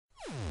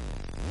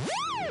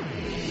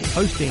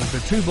hosting for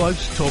Two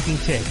Blokes Talking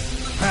Tech,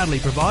 proudly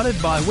provided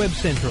by Web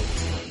Central.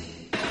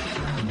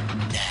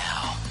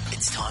 Now,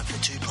 it's time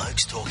for Two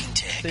Blokes Talking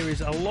Tech. There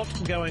is a lot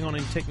going on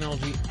in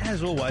technology,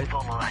 as always. With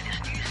all the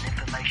latest news and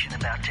information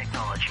about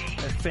technology.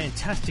 It's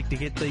fantastic to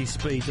get these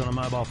speeds on a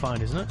mobile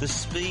phone, isn't it? The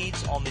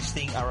speeds on this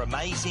thing are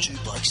amazing. Two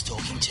Blokes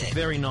Talking Tech.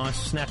 Very nice,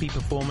 snappy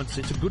performance.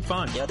 It's a good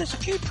phone. Yeah, there's a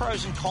few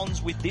pros and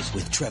cons with this.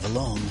 With Trevor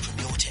Long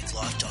from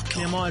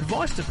YourTechLife.com. Now, my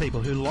advice to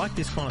people who like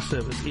this kind of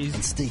service is...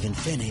 And Stephen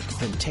Fennick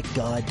from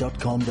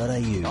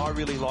TechGuide.com.au. I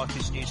really like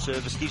this new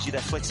service. Gives you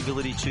that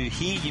flexibility to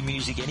hear your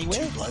music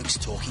anywhere. Two Blokes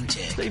Talking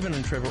Tech. Stephen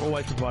and Trevor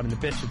always providing the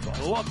best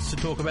advice. Lots to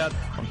talk about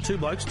on Two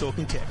Blokes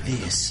Talking Tech.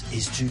 This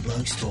is Two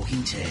Blokes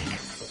Talking Tech.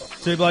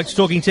 Two Blokes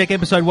Talking Tech,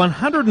 episode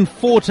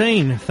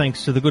 114,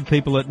 thanks to the good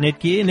people at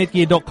Netgear.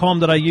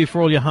 Netgear.com.au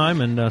for all your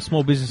home and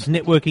small business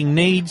networking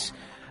needs.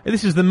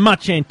 This is the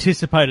much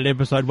anticipated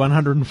episode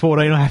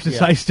 114, I have to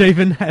say,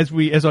 Stephen, as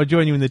I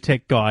join you in the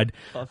Tech Guide.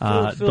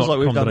 Feels like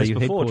we've done this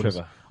before,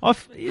 Trevor.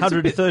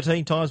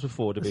 113 times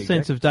before, to be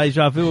exact. Sense of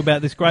deja vu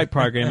about this great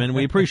program, and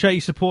we appreciate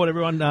your support,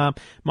 everyone.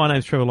 My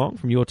name's Trevor Long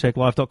from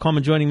YourTechLife.com,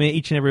 and joining me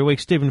each and every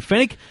week, Stephen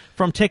Fennick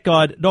from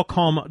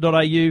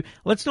TechGuide.com.au.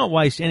 Let's not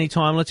waste any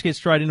time. Let's get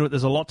straight into it.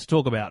 There's a lot to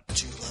talk about.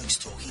 Two Blokes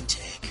Talking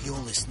Tech. You're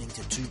listening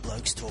to Two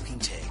Blokes Talking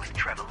Tech with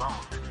Trevor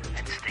Long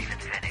and Stephen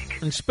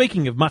Fennick. And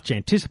speaking of much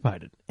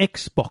anticipated,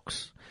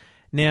 Xbox.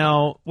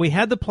 Now, we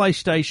had the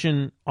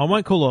PlayStation, I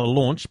won't call it a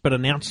launch, but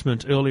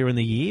announcement earlier in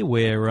the year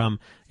where,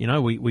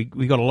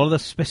 we got a lot of the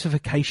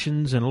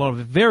specifications and a lot of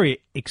very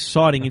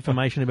exciting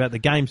information about the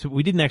games, but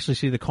we didn't actually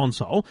see the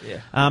console. Yeah.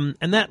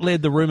 And that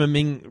led the rumour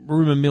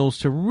mills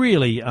to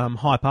really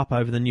hype up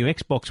over the new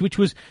Xbox, which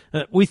was,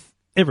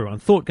 everyone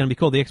thought going to be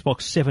called the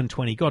Xbox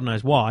 720, God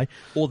knows why.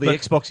 Or the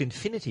Xbox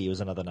Infinity was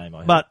another name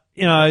I heard. But,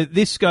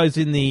 this goes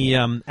in the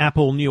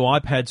Apple new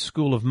iPad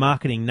school of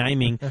marketing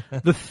naming.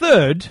 The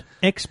third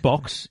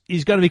Xbox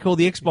is going to be called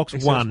the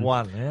Xbox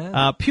One.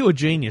 Yeah. Pure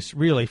genius,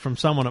 really, from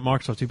someone at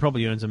Microsoft who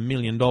probably earns $1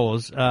 million.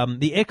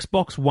 The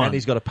Xbox One. And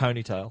he's got a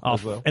ponytail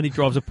as well. And he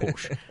drives a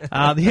Porsche.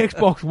 The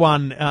Xbox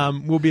One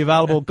will be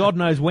available God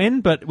knows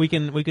when, but we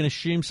can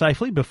assume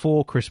safely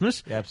before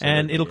Christmas. Absolutely,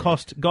 and it'll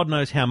cost God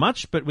knows how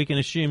much, but we can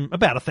assume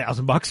about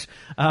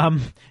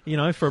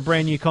 $1,000, for a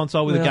brand new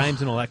console with the games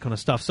and all that kind of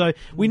stuff. So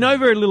we know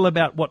very little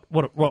about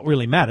what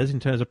really matters in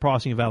terms of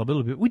pricing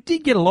availability, but we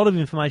did get a lot of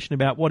information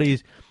about what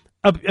is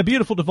a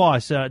beautiful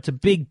device. It's a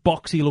big,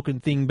 boxy looking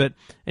thing, but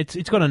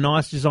it's got a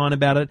nice design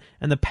about it,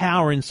 and the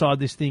power inside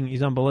this thing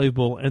is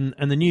unbelievable, and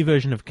the new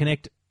version of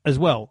Kinect as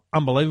well,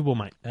 unbelievable,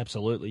 mate.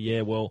 Absolutely,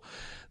 yeah. Well,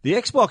 the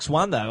Xbox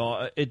One,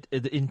 though,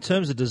 in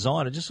terms of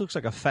design, it just looks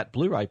like a fat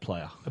Blu-ray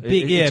player.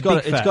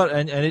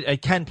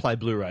 It can play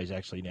Blu-rays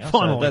actually now.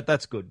 Finally. So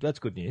that's good. That's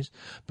good news.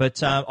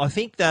 But I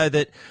think though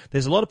that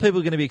there's a lot of people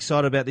going to be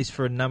excited about this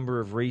for a number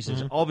of reasons.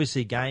 Mm-hmm.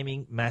 Obviously,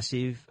 gaming,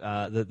 massive.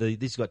 This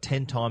has got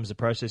 10 times the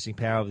processing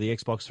power of the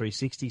Xbox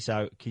 360.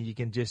 So you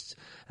can just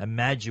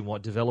imagine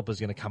what developers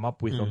are going to come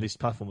up with on this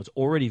platform. It's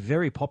already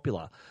very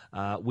popular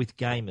with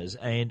gamers,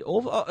 and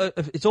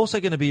it's also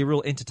going to be a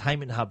real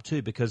entertainment hub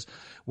too, because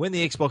when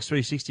the Xbox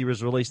 360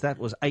 was released, that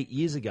was 8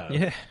 years ago.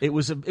 Yeah. It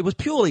was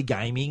purely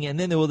gaming, and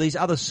then there were these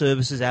other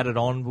services added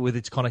on with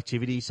its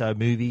connectivity, so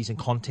movies and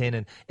content,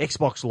 and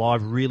Xbox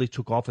Live really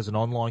took off as an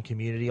online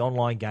community.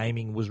 Online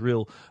gaming was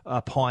real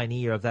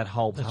pioneer of that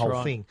whole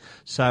thing.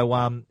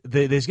 So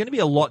there's going to be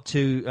a lot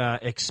to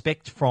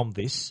expect from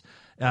this,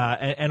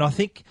 and I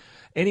think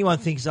anyone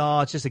thinks,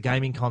 it's just a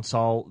gaming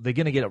console, they're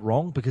going to get it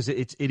wrong, because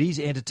it is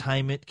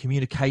entertainment,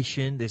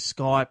 communication. There's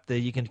Skype, there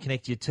you can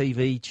connect your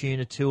TV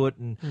tuner to it,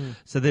 and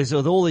so there's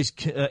all these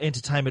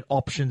entertainment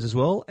options as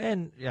well,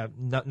 and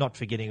not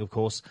forgetting, of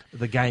course,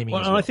 the gaming.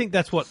 Well, as well. I think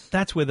that's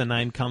where the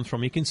name comes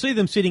from. You can see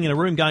them sitting in a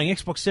room going,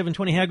 Xbox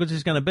 720, how good is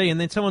this going to be? And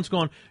then someone's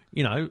gone,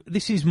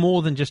 this is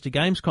more than just a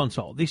games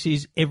console. This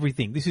is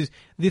everything.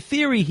 The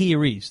theory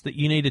here is that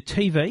you need a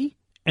TV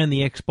and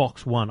the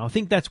Xbox One. I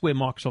think that's where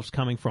Microsoft's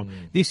coming from.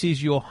 This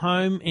is your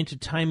home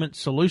entertainment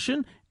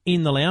solution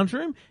in the lounge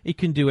room. It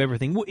can do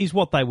everything, is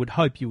what they would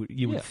hope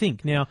you would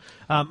think. Now,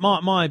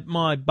 my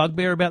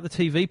bugbear about the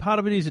TV part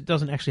of it is it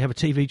doesn't actually have a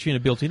TV tuner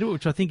built into it,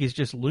 which I think is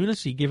just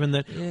lunacy, given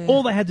that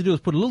all they had to do was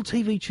put a little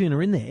TV tuner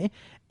in there,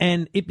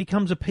 and it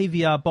becomes a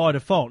PVR by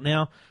default.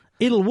 Now,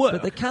 it'll work.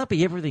 But it can't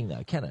be everything,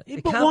 though, can it?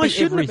 It but can't why be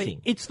shouldn't everything.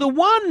 it be? It's the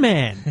one,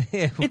 man.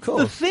 It's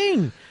the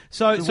thing.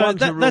 So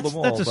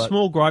that's a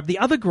small gripe. The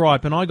other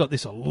gripe, and I got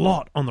this a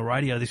lot on the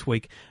radio this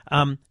week.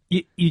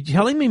 You're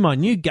telling me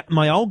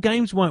my old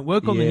games won't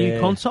work on the new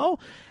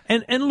console?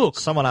 And look,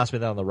 someone asked me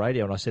that on the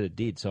radio, and I said it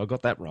did, so I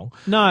got that wrong.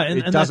 No,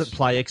 it doesn't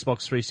play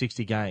Xbox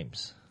 360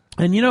 games.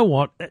 And you know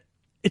what?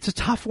 It's a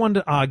tough one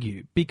to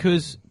argue,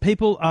 because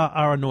people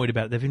are annoyed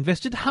about it. They've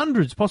invested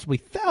hundreds, possibly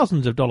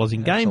thousands of dollars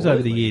in games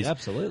over the years.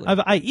 Absolutely.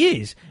 Over 8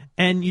 years.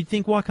 And you'd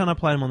think, why can't I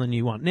play them on the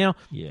new one? Now,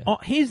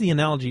 here's the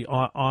analogy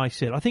I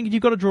said. I think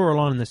you've got to draw a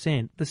line in the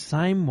sand the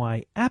same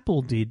way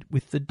Apple did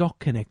with the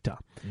dock connector.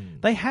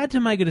 They had to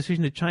make a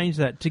decision to change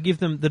that, to give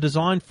them the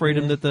design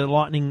freedom that the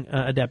Lightning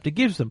adapter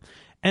gives them.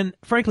 And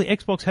frankly,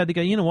 Xbox had to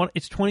go, you know what,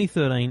 it's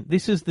 2013,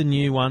 this is the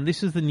new one,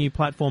 this is the new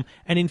platform,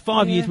 and in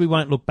 5 years we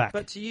won't look back.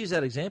 But to use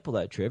that example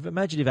though, Trev,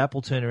 imagine if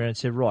Apple turned around and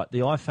said, right, the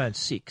iPhone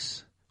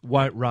 6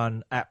 won't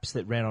run apps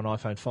that ran on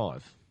iPhone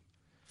 5.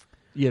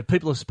 Yeah,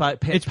 people have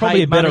it's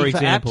probably a better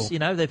example. Apps, you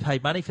know, they've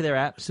paid money for their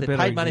apps, they've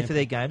paid money for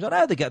their games. I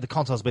know the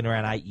console's been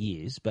around 8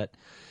 years, but...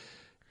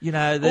 You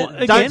know,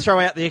 don't throw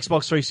out the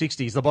Xbox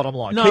 360 is the bottom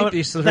line. No, keep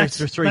this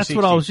 360. That's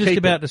what I was just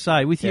about to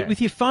say. With Yeah.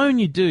 your phone,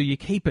 you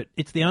keep it.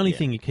 It's the only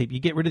thing you keep. You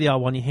get rid of the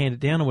old one, you hand it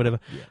down or whatever.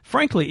 Yeah.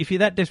 Frankly, if you're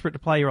that desperate to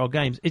play your old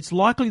games, it's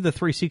likely the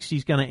 360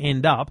 is going to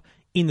end up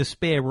in the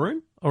spare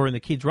room or in the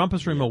kids'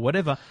 rumpus room or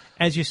whatever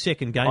as your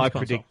second game console. I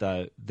predict,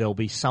 though, there'll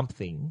be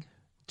something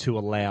to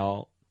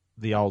allow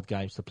the old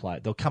games to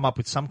play. They'll come up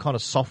with some kind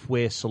of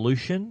software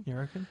solution you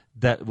reckon?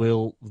 that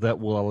will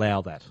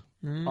allow that.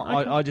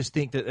 Okay. I just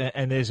think that,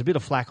 and there's a bit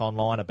of flack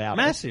online about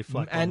massive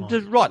flack and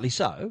online. Rightly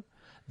so,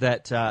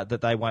 that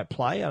they won't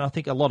play. And I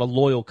think a lot of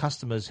loyal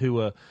customers who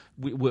are,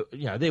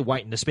 they're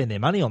waiting to spend their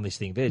money on this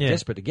thing. They're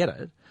desperate to get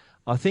it.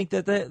 I think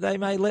that they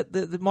may let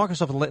the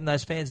Microsoft are letting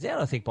those fans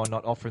down. I think by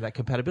not offering that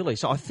compatibility.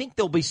 So I think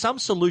there'll be some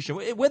solution,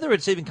 whether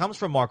it even comes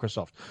from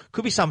Microsoft.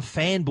 Could be some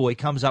fanboy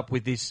comes up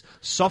with this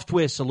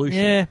software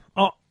solution.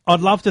 Yeah. I'd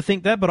love to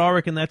think that, but I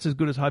reckon that's as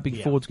good as hoping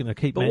Ford's going to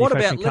keep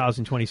manufacturing cars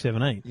in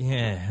 2017.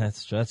 Yeah,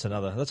 that's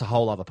a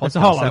whole other podcast. That's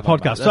a whole other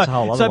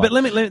podcast. But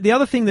let me. The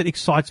other thing that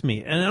excites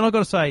me, and I've got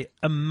to say,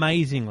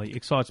 amazingly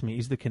excites me,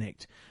 is the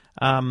Kinect.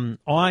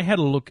 I had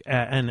a look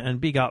at,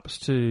 and big ups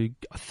to,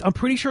 I'm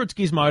pretty sure it's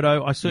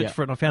Gizmodo. I searched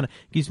for it and I found it.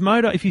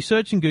 Gizmodo, if you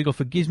search in Google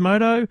for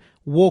Gizmodo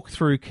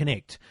walkthrough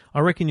Kinect,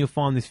 I reckon you'll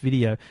find this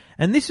video.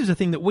 And this is a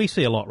thing that we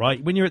see a lot,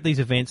 right? When you're at these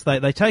events,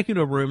 they take you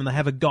to a room and they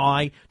have a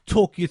guy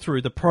talk you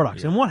through the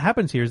products. And what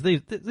happens here is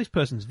this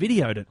person's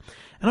videoed it.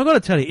 And I've got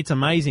to tell you, it's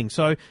amazing.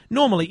 So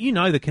normally,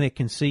 the Kinect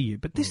can see you,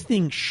 but this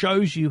thing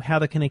shows you how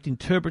the Kinect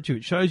interprets you.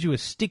 It shows you a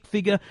stick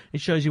figure. It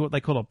shows you what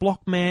they call a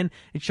block man.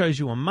 It shows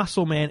you a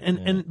muscle man.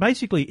 And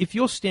basically, if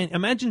you're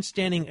imagine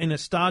standing in a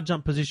star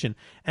jump position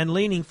and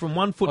leaning from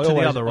one foot to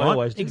the other, right? I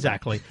always do.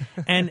 Exactly.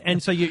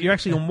 and so you're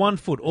actually on one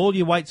foot. All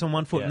your weight's on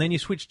one foot, and then you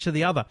switch to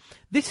the other.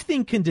 This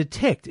thing can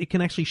detect. It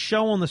can actually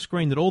show on the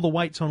screen that all the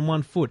weight's on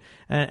one foot,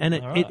 and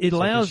it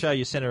allows it can show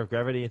your center of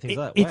gravity and things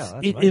like that. Wow,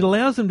 it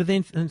allows them to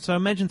then. And so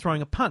imagine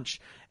throwing a punch,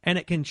 and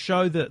it can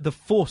show the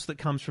force that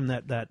comes from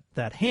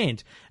that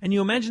hand. And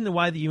you imagine the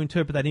way that you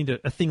interpret that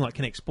into a thing like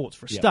Kinect Sports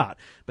for a start.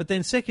 But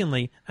then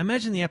secondly,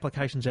 imagine the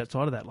applications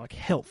outside of that, like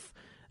health.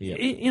 Yep.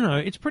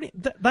 It's pretty.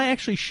 They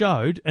actually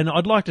showed, and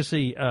I'd like to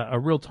see a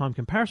real-time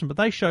comparison, but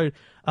they showed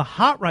a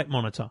heart rate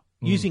monitor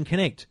using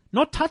Kinect,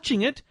 not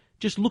touching it,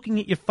 just looking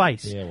at your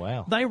face. Yeah,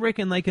 wow. They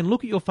reckon they can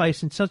look at your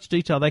face in such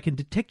detail they can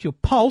detect your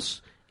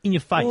pulse in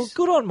your face. Well,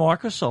 good on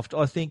Microsoft.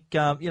 I think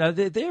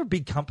they're a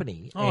big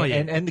company,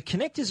 and the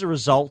Kinect is a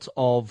result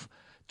of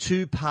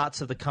two parts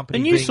of the company.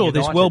 And you being saw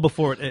united. this well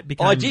before it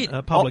became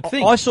a public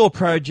thing. I saw a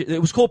project. It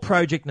was called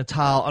Project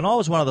Natal, and I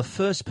was one of the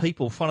first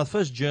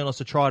journalists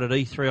to try it at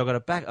E3. I got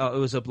it back. It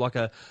was like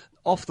a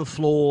off the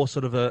floor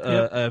sort of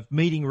a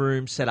meeting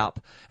room set up,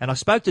 and I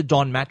spoke to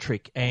Don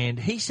Matrick, and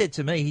he said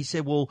to me,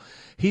 well,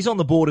 he's on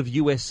the board of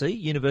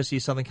USC, University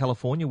of Southern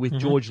California, with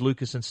George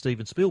Lucas and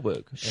Steven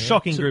Spielberg.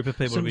 Shocking group of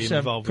people to be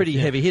involved. Pretty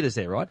heavy hitters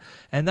there, right?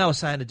 And they were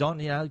saying to Don,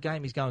 the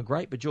game is going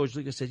great, but George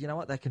Lucas said, you know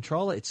what, that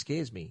controller, it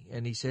scares me.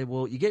 And he said,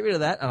 well, you get rid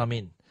of that, and I'm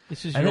in.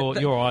 This is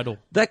your idol.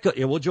 That got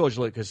George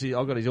Lucas.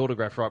 I've got his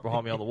autograph right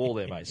behind me on the wall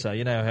there, mate. So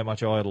you know how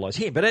much I idolise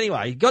him. But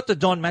anyway, he got the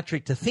Don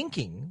Matrick to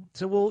thinking.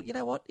 So well, you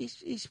know what?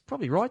 He's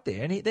probably right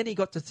there. And then he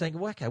got to think,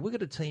 well, okay, we've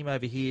got a team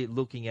over here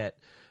looking at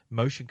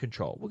motion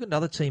control. We've got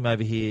another team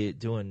over here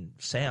doing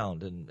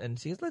sound, and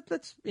he goes,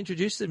 let's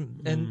introduce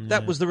them. And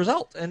that was the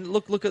result. And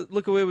look at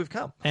where we've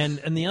come. And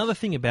the other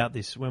thing about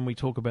this, when we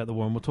talk about the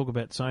war, and we'll talk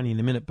about Sony in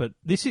a minute, but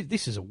this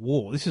is a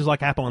war. This is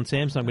like Apple and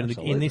Samsung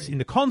in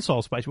the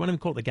console space. We won't even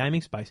call it the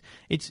gaming space.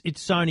 It's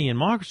Sony and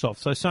Microsoft.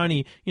 So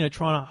Sony,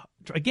 trying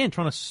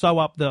to sew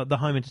up the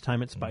home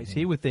entertainment space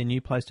here with their new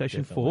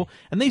PlayStation 4.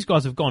 And these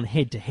guys have gone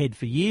head to head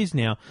for years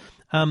now.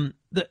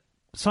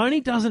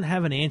 Sony doesn't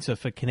have an answer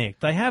for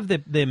Kinect. They have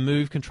their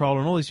Move controller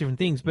and all these different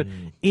things, but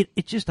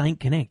it just ain't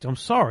Kinect. I'm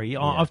sorry.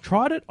 Yeah. I've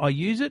tried it. I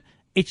use it.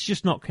 It's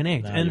just not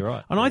Kinect. No, you're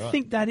right. I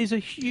think that is a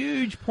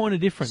huge point of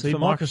difference for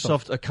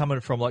Microsoft are coming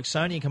from, like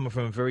Sony are coming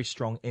from a very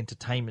strong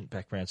entertainment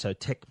background. So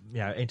tech,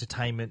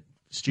 entertainment,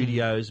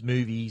 studios,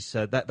 movies,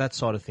 that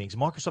side of things.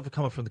 Microsoft are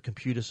coming from the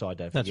computer side,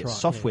 don't forget. That's right.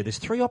 Software. Yeah. There's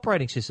 3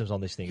 operating systems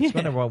on this thing. It's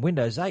going to run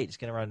Windows 8. It's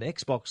going to run an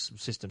Xbox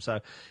system. So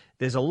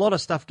there's a lot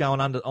of stuff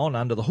going under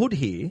the hood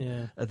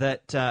here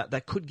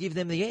that could give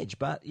them the edge.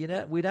 But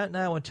we don't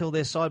know until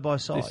they're side by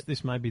side.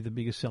 This may be the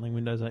biggest selling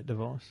Windows 8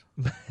 device.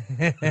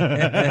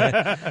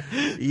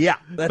 Yeah,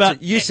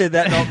 you said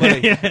that, not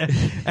me.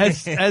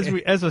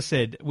 As I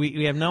said,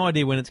 we have no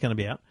idea when it's going to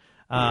be out.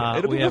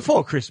 It'll be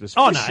before Christmas.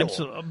 Oh no, sure.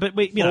 absolutely. But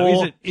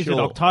is it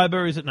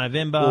October? Is it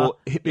November? Or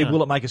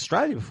will it make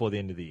Australia before the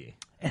end of the year?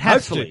 It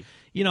has Hopefully. to.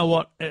 You know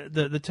what?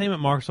 The team at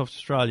Microsoft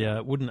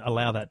Australia wouldn't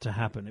allow that to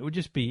happen. It would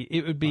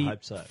be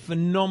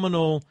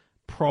phenomenal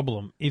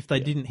problem if they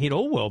didn't hit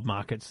all world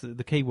markets,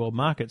 the key world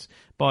markets,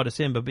 by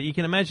December. But you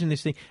can imagine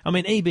this thing. I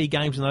mean, EB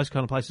Games and those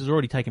kind of places are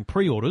already taking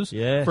pre-orders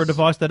for a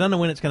device. They don't know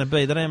when it's going to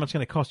be. They don't know how much it's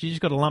going to cost. You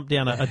just got to lump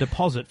down a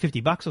deposit,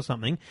 $50 or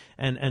something,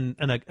 and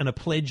a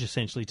pledge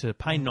essentially to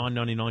pay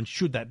 $9.99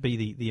 should that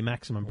be the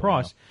maximum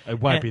price. It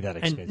won't be that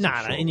expensive.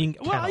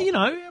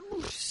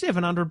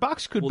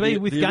 $700 could be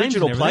with the games.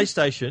 Original and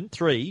everything. PlayStation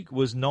 3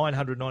 was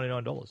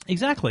 $999.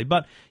 Exactly,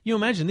 but you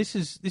imagine this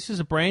is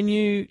a brand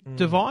new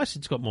device.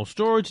 It's got more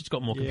storage, it's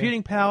got more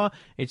computing power.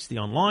 It's the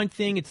online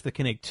thing. It's the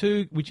Kinect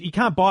 2, which you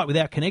can't buy it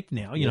without Kinect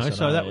now.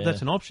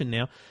 That's an option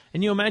now.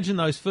 And you imagine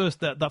those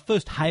the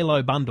first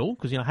Halo bundle,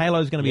 because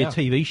Halo is going to be a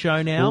TV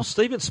show now. Well,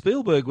 Steven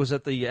Spielberg was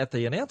at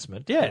the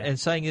announcement, and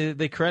saying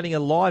they're creating a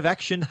live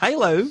action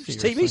Halo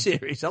TV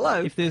series.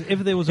 Hello, if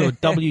there was a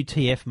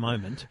WTF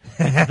moment,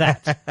 it's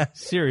that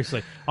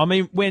seriously. I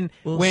mean, when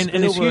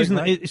and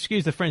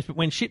excuse the French, but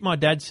when shit my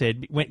dad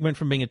said went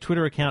from being a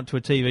Twitter account to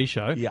a TV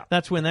show,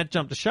 that's when that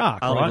jumped the shark.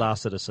 Only right?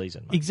 lasted a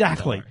season. Mate.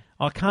 Exactly.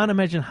 I can't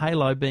imagine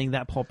Halo being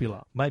that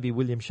popular. Maybe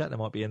William Shatner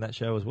might be in that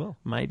show as well.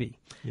 Maybe.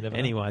 You never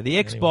anyway, know.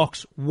 The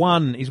Xbox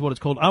One is what it's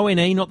called.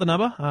 ONE, not the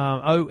number.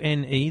 ONE,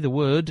 the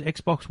word.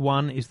 Xbox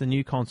One is the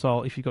new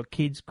console. If you've got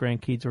kids,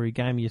 grandkids, or a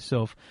gamer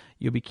yourself,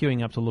 you'll be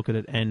queuing up to look at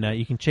it, and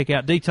you can check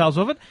out details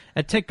of it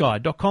at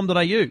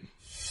techguide.com.au.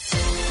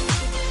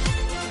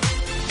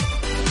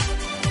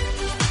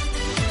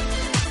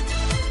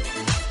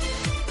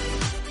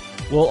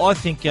 Well, I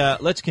think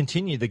let's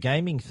continue the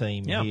gaming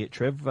theme here,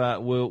 Trev.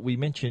 We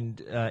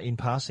mentioned in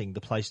passing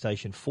the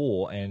PlayStation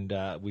 4, and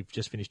we've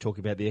just finished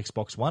talking about the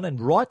Xbox One, and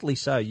rightly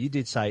so. You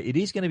did say it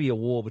is going to be a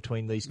war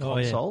between these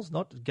consoles,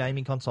 not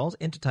gaming consoles,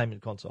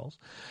 entertainment consoles.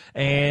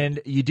 And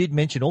you did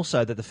mention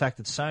also that the fact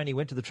that Sony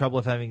went to the trouble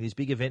of having this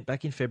big event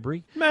back in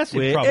February. Massive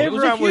where trouble.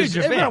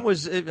 Everyone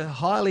was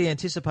highly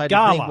anticipated,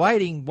 Gala.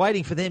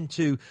 waiting for them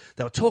to...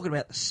 They were talking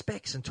about the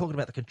specs and talking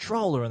about the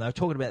controller, and they were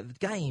talking about the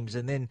games,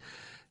 and then...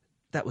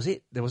 That was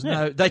it. There was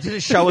no. They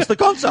didn't show us the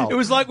console. It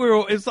was like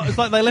It's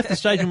like they left the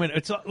stage and went.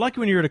 It's like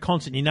when you're at a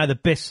concert, and you know the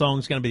best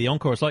song's going to be the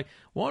encore. It's like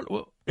what?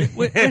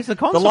 Where's the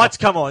console? The lights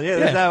come on. Yeah.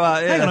 There's no,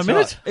 hang on a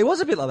minute. Right. It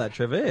was a bit like that,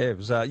 Trevor. Yeah, it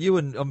was you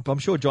and I'm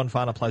sure John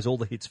Farner plays all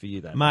the hits for you,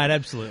 though, mate.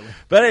 Absolutely.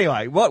 But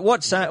anyway, what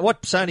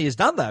Sony has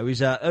done though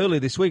is earlier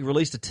this week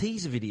released a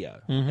teaser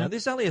video. Now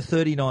this is only a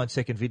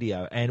 39-second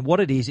video, and what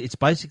it is, it's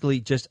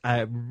basically just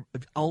run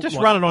it on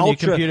your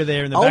computer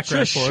there in the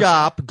background. Ultra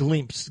sharp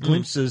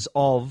glimpses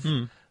of.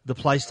 The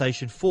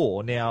PlayStation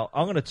 4. Now,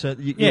 I'm going to turn...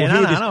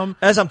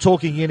 as I'm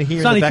talking, you're going to hear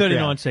in the background. It's only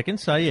 39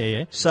 seconds, so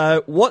yeah.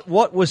 So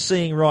what we're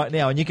seeing right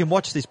now, and you can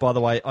watch this, by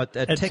the way, at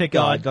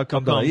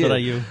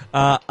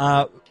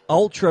techguide.com.au,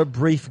 ultra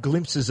brief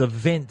glimpses of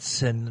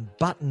vents and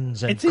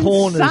buttons and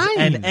corners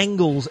and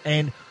angles.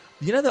 And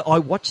you know that I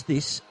watched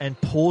this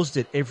and paused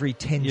it every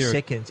 10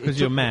 seconds. Because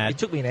you're mad. It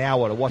took me an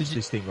hour to watch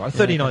this thing, right?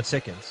 39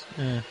 seconds.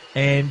 Yeah.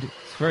 And...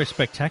 It's very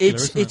spectacular,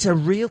 isn't it? It's a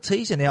real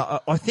teaser. Now,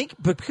 I think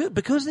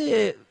because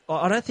they're...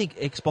 I don't think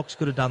Xbox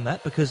could have done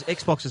that because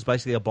Xbox is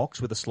basically a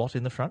box with a slot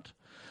in the front.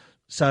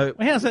 So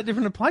how's that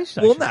different to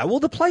PlayStation? Well,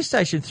 the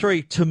PlayStation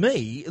 3 to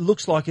me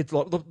looks like it's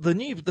like the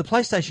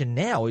PlayStation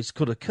Now is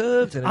kind of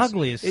curved and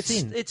ugly as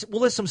sin.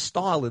 There's some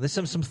style in. There's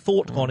some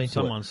thought gone into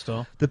someone's it.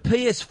 style. The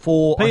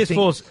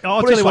PS4.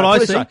 I'll tell you what I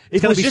see.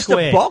 If it was just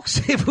a box,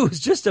 if it was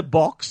just a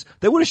box,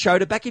 they would have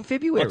showed it back in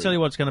February. I'll tell you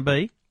what it's going to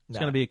be. It's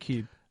going to be a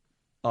cube.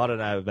 I don't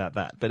know about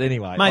that, but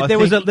anyway, mate, there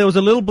was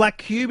a little black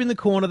cube in the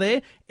corner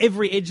there.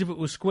 Every edge of it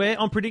was square.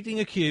 I'm predicting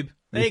a cube.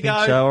 There you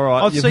go. So, all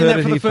right. I've seen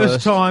that for the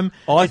first time.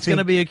 It's going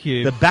to be a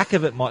cube. The back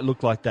of it might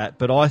look like that,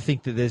 but I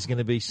think that there's going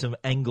to be some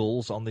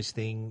angles on this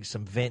thing,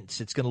 some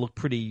vents. It's going to look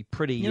pretty.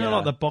 You know,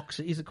 like the box.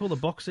 Is it called the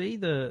boxy?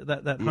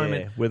 That home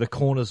end where the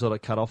corners sort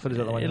of cut off. Is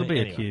that the one? It'll be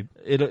a cube.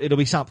 It'll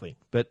be something,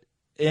 but.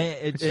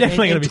 It's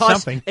definitely going to be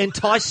something.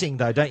 Enticing,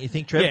 though, don't you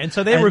think, Trev? Yeah, and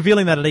so they're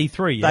revealing that at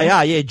E3,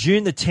 yeah? They are,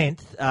 June the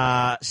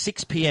 10th,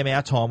 6 p.m.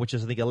 our time, which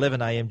is, I think,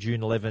 11 a.m.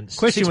 June 11th.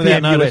 Question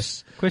without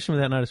notice.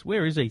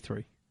 Where is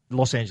E3?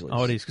 Los Angeles.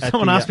 Oh, it is. Because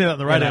someone asked me that on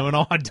the radio, and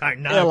I don't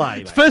know. LA,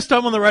 it's the first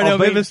time on the radio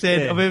I've ever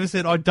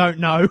said I don't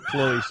know.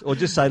 Please. Or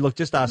just say, look,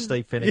 just ask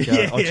Steve Fennick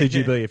on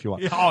 2GB if you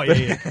want. Oh,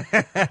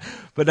 yeah.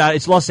 But no,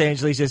 it's Los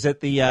Angeles. It's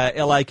at the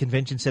LA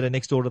Convention Center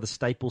next door to the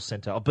Staples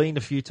Center. I've been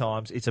a few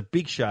times. It's a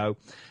big show.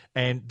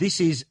 And this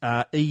is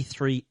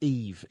E3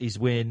 Eve, is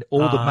when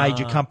all the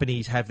major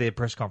companies have their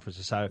press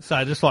conferences. So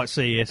just like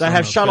CES. They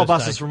have shuttle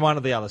buses from one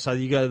to the other. So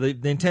you go to the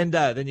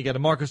Nintendo, then you go to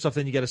Microsoft,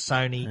 then you go to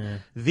Sony. Yeah.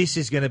 This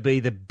is going to be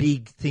the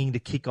big thing to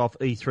kick off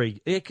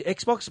E3.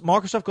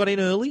 Microsoft got in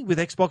early with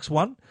Xbox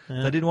One.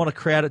 Yeah. They didn't want to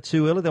crowd it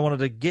too early. They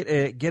wanted to get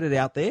it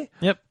out there.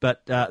 Yep.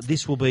 But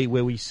this will be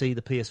where we see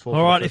the PS4.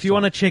 All right, if you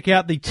want to check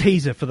out the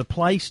teaser for the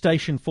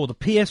PlayStation 4, the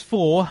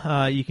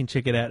PS4, you can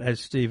check it out, as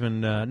Stephen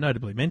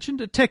notably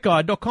mentioned, at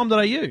techguide.com. Two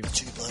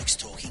Blokes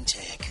Talking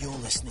Tech. You're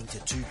listening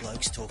to Two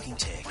Blokes Talking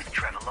Tech with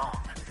Trevor Long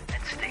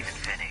and Stephen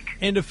Fennick.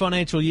 End of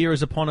financial year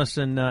is upon us,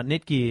 and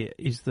Netgear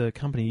is the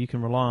company you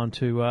can rely on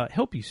to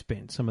help you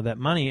spend some of that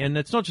money. And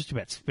it's not just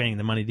about spending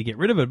the money to get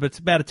rid of it, but it's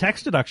about a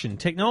tax deduction.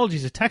 Technology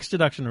is a tax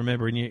deduction,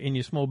 remember, in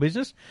your small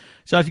business.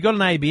 So if you've got an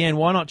ABN,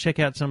 why not check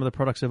out some of the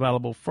products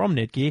available from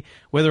Netgear?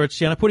 Whether it's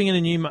putting in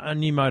a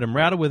new modem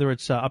router, whether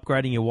it's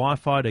upgrading your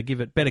Wi-Fi to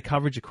give it better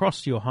coverage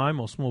across your home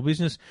or small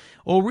business,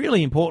 or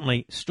really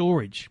importantly,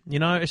 storage.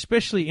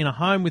 Especially in a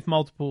home with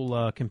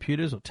multiple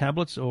computers or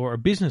tablets, or a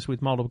business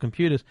with multiple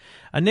computers,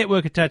 a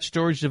network-attached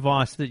storage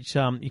device that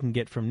you can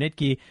get from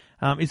Netgear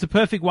is the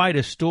perfect way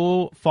to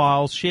store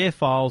files, share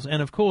files,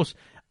 and of course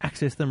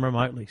access them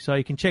remotely. So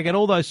you can check out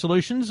all those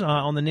solutions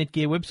on the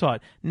Netgear website,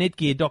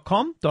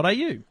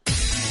 netgear.com.au.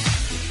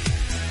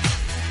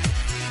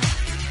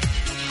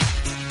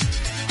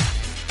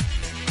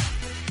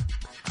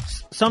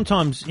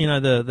 Sometimes,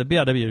 the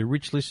BRW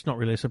rich list, not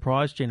really a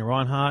surprise. Gina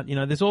Reinhardt,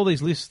 there's all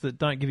these lists that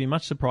don't give you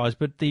much surprise,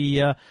 but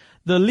the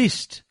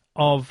list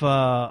of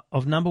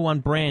number one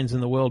brands in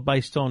the world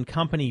based on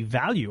company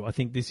value, I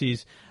think this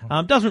is,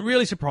 doesn't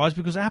really surprise,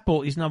 because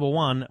Apple is number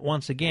one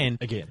once again.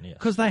 Again, yes.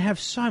 Because they have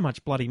so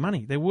much bloody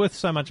money. They're worth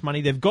so much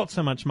money. They've got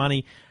so much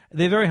money.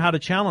 They're very hard to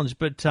challenge,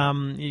 but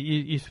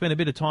you spent a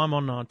bit of time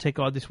on Tech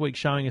Guide this week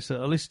showing us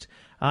a list,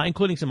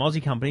 including some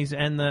Aussie companies,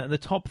 and the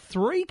top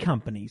three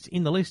companies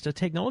in the list are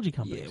technology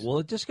companies. Yeah, well,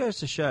 it just goes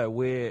to show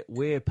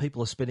where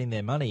people are spending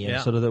their money,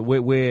 and sort of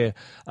where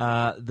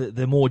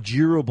the more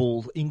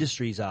durable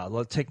industries are.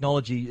 Like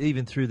technology,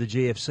 even through the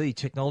GFC,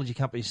 technology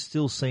companies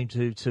still seem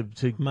to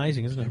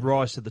amazing, isn't it?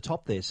 Rise to the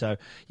top there. So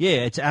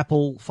yeah, it's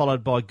Apple,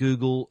 followed by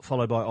Google,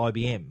 followed by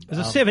IBM.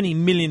 There's a $70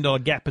 million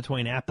gap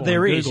between Apple and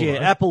Google. There is, yeah.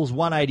 Though. Apple's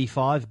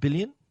 $185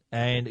 billion.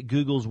 And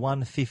Google's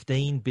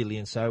 $115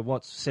 billion. So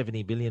what's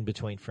 $70 billion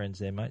between friends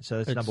there, mate? So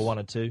that's number one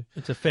and two.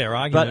 It's a fair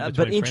argument.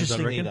 But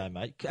interestingly, though,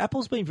 mate,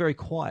 Apple's been very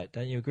quiet.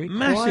 Don't you agree?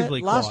 Massively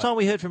quiet. Last time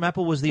we heard from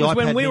Apple was the iPad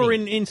when we Mini. were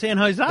in San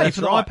Jose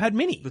for the iPad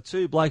Mini. The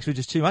two blokes were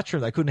just too much for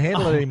them. They couldn't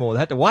handle it anymore. They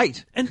had to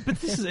wait.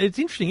 But it's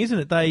interesting, isn't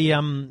it?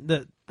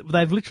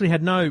 They've literally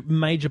had no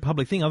major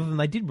public thing other than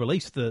they did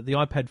release the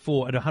iPad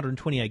 4 at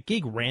 128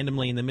 gig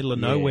randomly in the middle of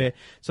nowhere.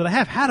 So they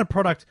have had a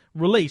product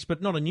released,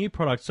 but not a new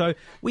product. So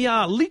we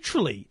are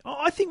literally,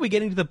 I think we're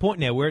getting to the point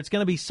now where it's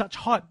going to be such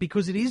hype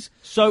because it is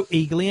so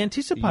eagerly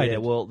anticipated. Yeah,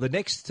 well, the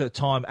next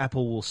time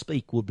Apple will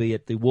speak will be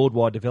at the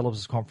Worldwide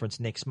Developers Conference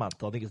next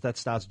month. I think that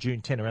starts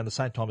June 10, around the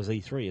same time as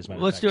E3. As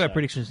let's do our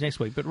predictions next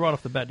week. But right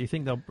off the bat, do you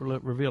think they'll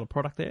reveal a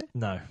product there?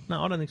 No,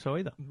 I don't think so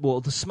either.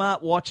 Well, the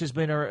smartwatch has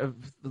been a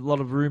lot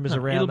of rumours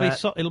around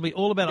it'll be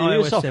all about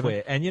iOS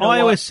software. 7. And you know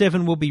iOS what?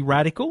 7 will be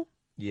radical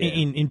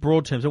in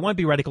broad terms. It won't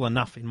be radical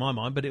enough in my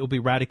mind, but it will be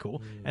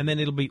radical. And then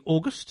it'll be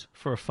August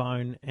for a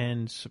phone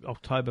and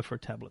October for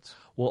tablets.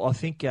 Well, I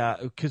think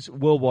because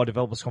Worldwide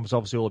Developers Conference is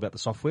obviously all about the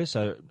software,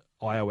 so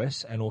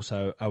iOS and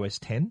also OS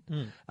 10.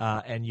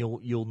 And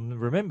you'll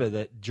remember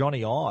that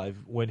Johnny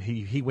Ive, when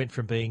he went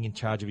from being in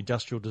charge of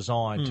industrial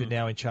design to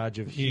now in charge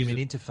of human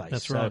interface.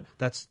 That's so right.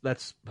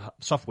 That's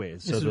software.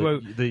 So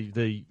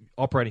the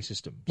operating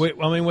system.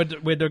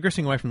 We're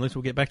digressing away from this.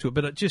 We'll get back to it.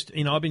 But it just,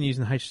 I've been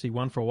using the HTC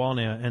One for a while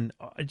now, and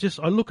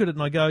I look at it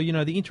and I go,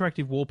 the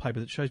interactive wallpaper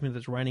that shows me that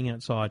it's raining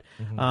outside,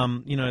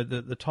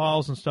 the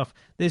tiles and stuff.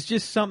 There's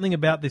just something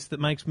about this that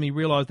makes me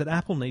realise that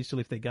Apple needs to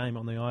lift their game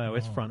on the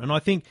iOS front. And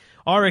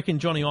I reckon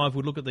Johnny Ive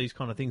would look at these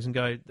kind of things and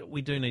go,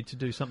 we do need to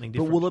do something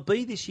different. But will it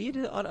be this year?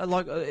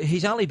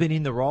 He's only been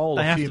in the role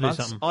a few months.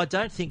 Something. I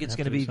don't think it's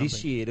going to be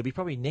this year. It'll be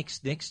probably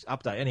next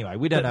update. Anyway,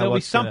 we don't know. There'll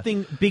be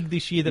something big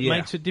this year that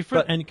makes it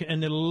different,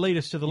 and it'll lead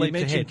us to the leaps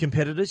ahead. You mentioned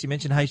competitors. You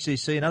mentioned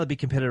HTC. Another big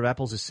competitor of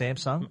Apple's is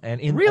Samsung. And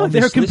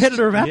they're a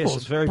competitor of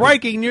Apple's. Yes,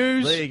 breaking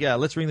news. There you go.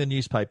 Let's ring the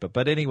newspaper.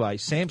 But anyway,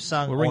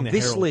 Samsung on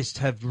this Herald list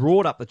have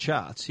roared up the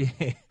charts.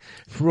 Yeah,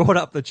 roared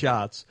up the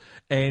charts,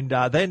 and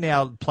they're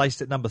now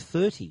placed at number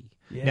 30.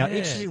 Yeah. Now,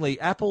 interestingly,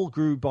 Apple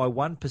grew by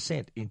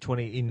 1%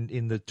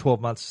 in the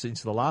 12 months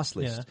since the last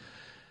list. Yeah.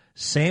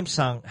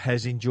 Samsung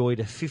has enjoyed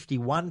a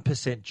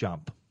 51%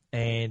 jump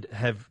and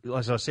have,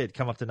 as I said,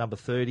 come up to number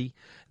 30.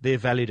 They're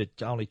valued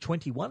at only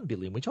 $21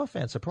 billion, which I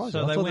found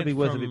surprising. So I thought they'd be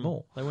worth a bit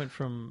more. They went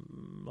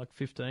from like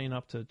 15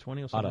 up to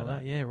 20 or something like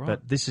that. Yeah, right.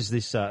 But this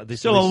still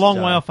list, a long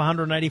way off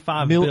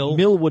 185 bill.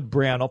 Millwood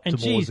Brown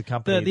Optimal is the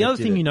company. The other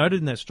thing you noted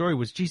in that story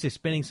was, they're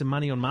spending some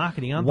money on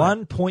marketing, aren't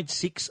they?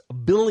 $1.6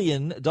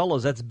 billion.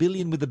 That's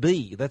billion with a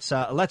B. That's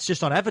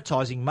just on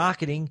advertising,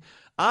 marketing.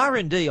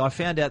 R&D, I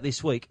found out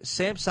this week,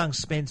 Samsung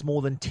spends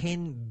more than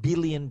 $10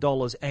 billion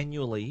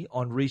annually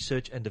on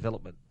research and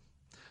development.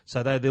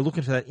 So they're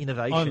looking for that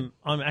innovation.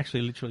 I'm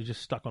actually literally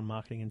just stuck on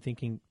marketing and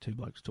thinking, two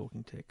blokes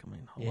talking tech. I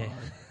mean,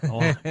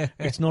 hello.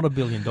 It's not $1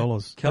 billion.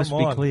 Let's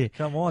be clear.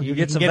 Come on, you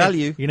get some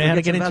value. You know how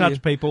to get in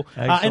touch, people.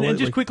 And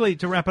just quickly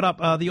to wrap it up,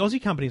 the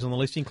Aussie companies on the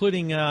list,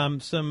 including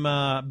some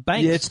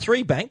banks. Yeah, it's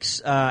 3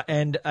 banks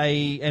and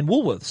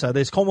Woolworths. So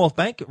there's Commonwealth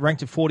Bank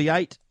ranked at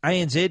 48,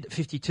 ANZ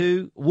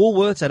 52,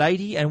 Woolworths at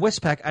 80, and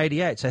Westpac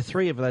 88. So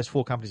 3 of those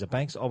 4 companies are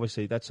banks.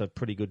 Obviously, that's a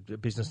pretty good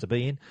business to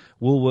be in.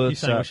 Woolworths, you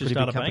saying we should pretty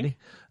start big a company.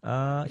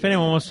 Bank? If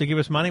anyone wants to give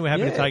us money, we're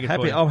happy to take it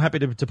for you. I'm happy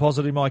to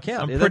deposit in my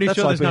account. I'm pretty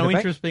sure there's no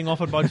interest being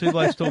offered by Two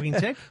Blokes Talking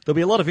Tech. There'll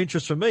be a lot of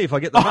interest from me if I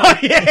get the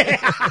money.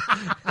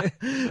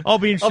 I'll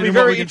be interested in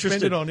what we can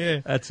spend it on,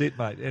 yeah. That's it,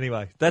 mate.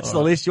 Anyway, that's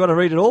the list. You want to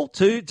read it all?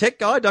 To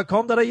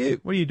techguide.com.au.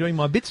 What are you doing,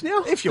 my bits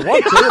now? If you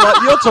want to.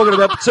 Like, you're talking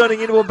about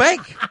turning into a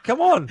bank.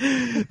 Come on.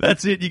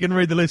 That's it. You can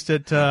read the list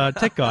at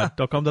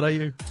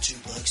techguide.com.au. Two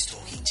Blokes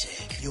Talking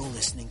Tech. You're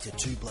listening to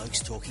Two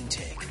Blokes Talking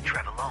Tech with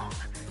Trevor Long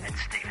and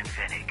Stephen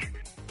Fennick.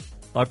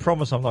 I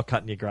promise I'm not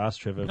cutting your grass,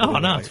 Trevor. Oh,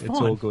 no, it's fine.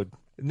 all good.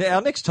 Now,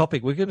 our next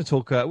topic, we're going to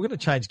talk. We're going to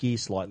change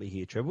gears slightly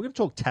here, Trevor. We're going to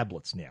talk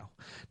tablets now.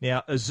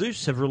 Now,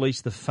 ASUS have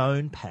released the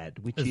Phone Pad,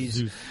 which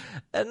is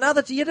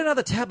yet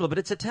another tablet, but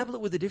it's a tablet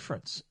with a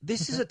difference.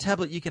 This is a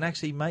tablet you can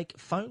actually make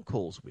phone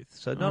calls with.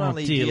 So not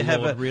only do you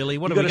have really,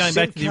 what are we going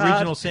back to the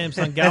original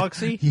Samsung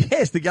Galaxy?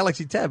 Yes, the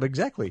Galaxy Tab,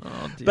 exactly.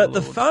 Oh, dear but Lord.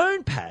 The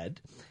Phone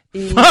Pad.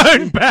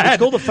 It's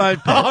called the Phone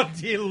Pad. Oh,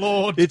 dear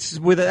Lord. That's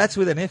with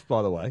an F,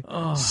 by the way.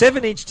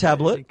 7-inch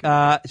tablet,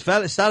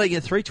 starting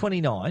at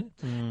 $329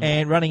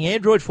 and running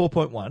Android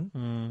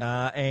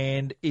 4.1.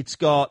 And it's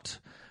got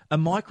a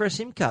micro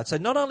SIM card. So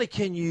not only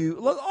can you...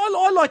 Look,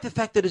 I like the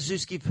fact that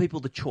ASUS give people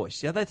the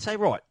choice. They'd say,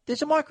 right,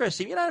 there's a micro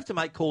SIM. You don't have to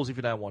make calls if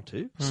you don't want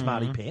to.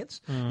 Smarty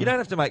pants. You don't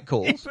have to make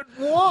calls. But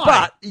why?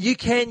 But you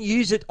can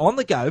use it on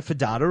the go for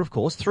data, of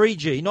course.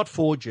 3G, not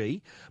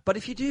 4G. But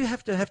if you do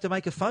have to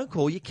make a phone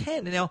call, you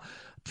can. Now,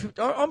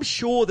 I'm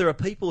sure there are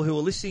people who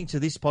are listening to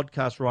this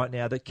podcast right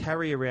now that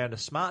carry around a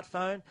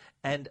smartphone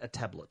and a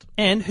tablet.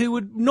 And who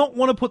would not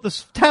want to put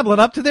the tablet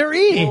up to their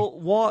ear.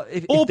 Well,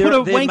 or put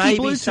a wanky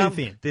Bluetooth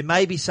in. There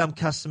may be some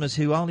customers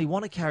who only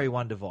want to carry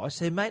one device.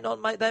 They may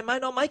not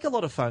make a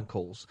lot of phone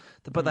calls,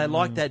 but they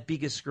like that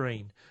bigger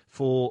screen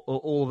for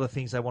all the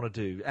things they want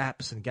to do,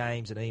 apps and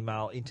games and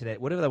email,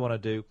 internet, whatever they want to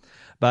do.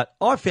 But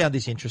I found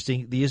this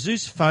interesting. The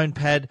ASUS Phone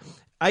Pad,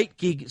 8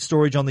 gig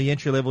storage on the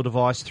entry-level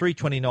device,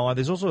 $329.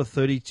 There's also a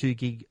 32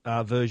 gig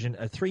version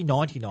at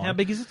 $399. How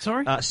big is it,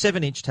 sorry?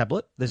 7-inch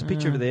tablet. There's a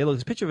picture of it there. Look,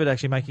 there's a picture of it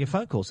actually making a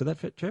phone call. So that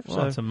fit, Trev? Well,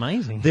 that's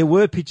amazing. There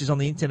were pictures on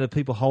the internet of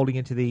people holding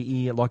it to their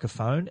ear like a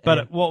phone.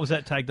 But what was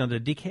that tagged under?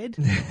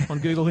 Dickhead on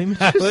Google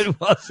Images? No, it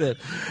wasn't.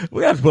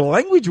 We have to put a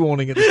language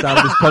warning at the start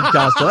of this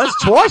podcast. So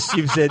that's twice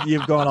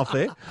you've gone off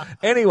there.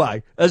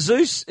 Anyway,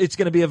 ASUS, it's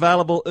going to be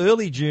available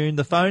early June,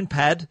 the Phone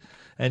Pad.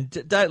 And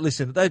don't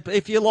listen.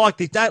 If you like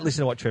this, don't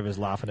listen to what Trevor's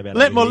laughing about.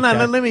 Let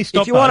me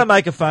stop. If you want to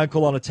make a phone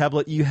call on a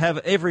tablet, you have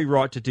every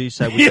right to do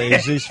so with the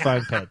ASUS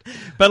Phone Pad.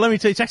 But let me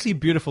tell you, it's actually a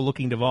beautiful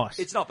looking device.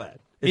 It's not bad.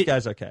 It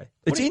goes okay.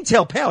 It's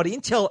Intel powered,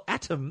 Intel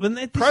Atom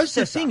processor.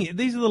 The thing.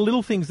 These are the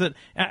little things that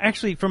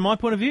actually, from my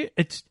point of view,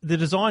 the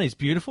design is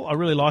beautiful. I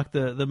really like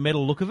the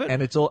metal look of it,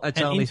 and it's only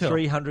Intel.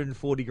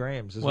 340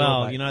 grams as well.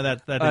 Well, mate. you know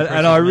that.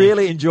 And I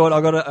really enjoyed.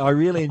 I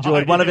really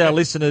enjoyed. One of our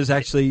listeners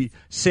actually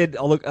said,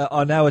 "Oh, look,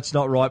 I know it's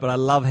not right, but I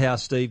love how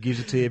Steve gives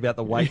it to you about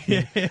the weight."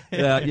 Thing.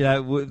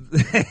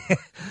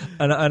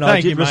 and I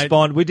did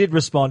respond. We did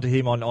respond to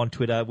him on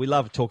Twitter. We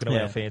love talking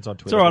to our fans on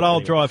Twitter. It's all right. I'll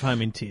drive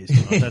home in tears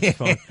tonight.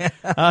 That's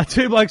fine.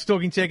 Two Blokes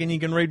Talking Tech, and you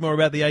can read more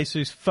about the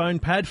ASUS Phone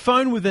Pad.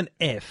 Phone with an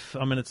F.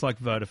 I mean, it's like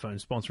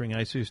Vodafone sponsoring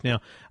ASUS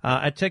now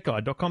at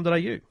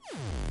techguide.com.au.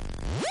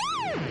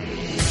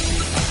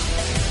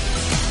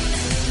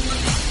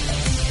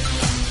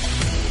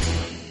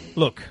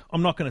 Look,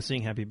 I'm not going to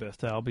sing Happy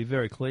Birthday. I'll be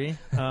very clear.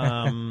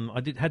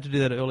 I had to do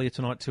that earlier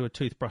tonight to a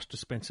toothbrush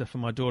dispenser for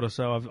my daughter,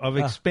 so I've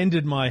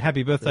expended my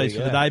happy birthdays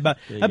for the day. But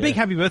a big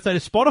happy birthday to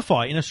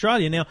Spotify in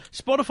Australia. Now,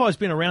 Spotify's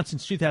been around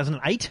since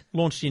 2008,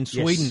 launched in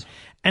Sweden. Yes.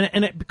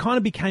 And it kind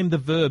of became the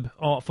verb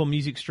for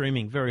music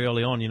streaming very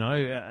early on. You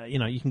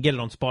can get it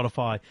on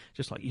Spotify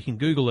just like you can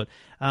Google it.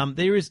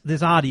 There's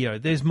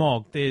Rdio, there's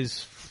Mog,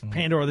 there's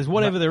Pandora, there's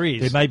whatever there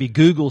is. There may be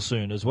Google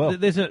soon as well.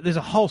 There's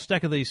a whole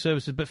stack of these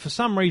services, but for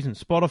some reason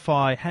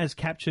Spotify has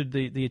captured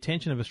the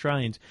attention of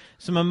Australians.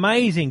 Some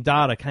amazing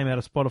data came out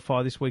of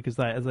Spotify this week as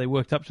they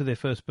worked up to their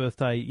first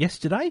birthday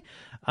yesterday.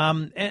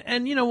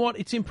 And you know what?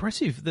 It's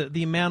impressive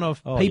the amount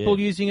of people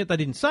using it. They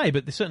didn't say,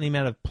 but there's certainly the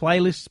amount of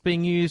playlists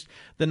being used,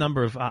 the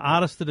number of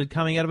artists that are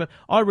coming out of it.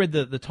 I read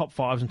the top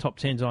 5s and top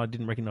 10s, and I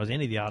didn't recognise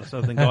any of the artists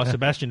other than Guy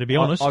Sebastian, to be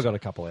honest. I got a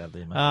couple out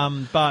there,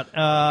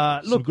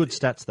 mate. Look, good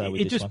stats though.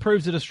 It just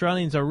proves that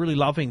Australians are really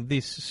loving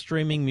this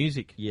streaming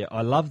music. Yeah,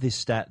 I love this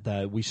stat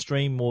though. We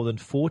stream more than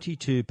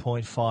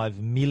 42.5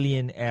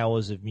 million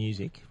hours of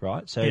music,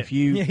 right? So if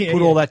you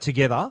put all that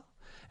together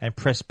and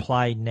press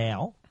play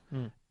now,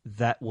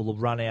 that will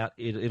run out.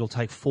 It'll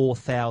take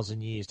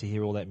 4,000 years to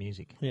hear all that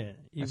music. Yeah,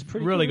 you've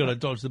really got to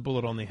dodge the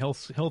bullet on the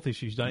health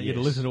issues, don't you, to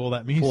listen to all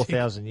that music?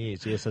 4,000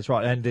 years, yes, that's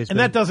right. And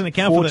that doesn't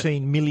account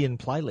 14 million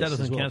playlists. That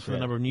doesn't account for the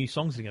number of new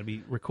songs that are going to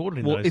be recorded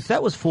in those. If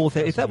that was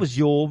 4,000, if that was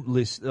your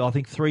list, I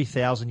think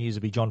 3,000 years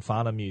would be John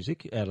Farnham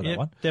music out of that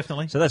one.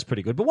 Definitely. So that's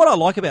pretty good. But what I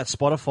like about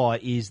Spotify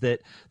is that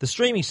the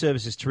streaming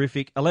service is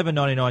terrific.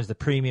 $11.99 is the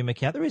premium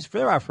account.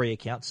 There are free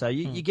accounts, so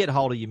you get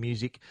hold of your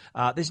music.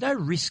 There's no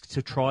risk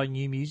to try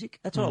new music.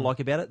 That's what I like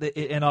about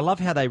it. And I love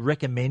how they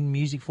recommend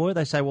music for you.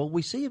 They say, well,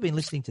 we see you've been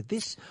listening to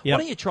this. Why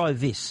don't you try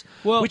this?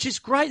 Well, which is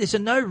great. It's a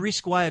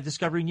no-risk way of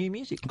discovering new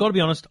music. I've got to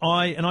be honest,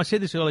 I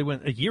said this earlier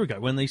a year ago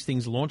when these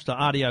things launched.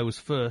 RDO was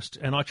first,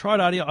 and I tried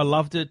RDO. I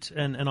loved it,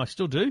 and I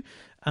still do.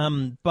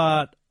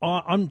 But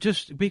I'm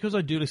just, because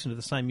I do listen to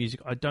the same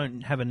music, I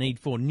don't have a need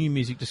for new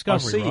music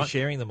discovery. I see you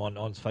sharing them on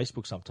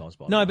Facebook sometimes.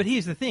 No, but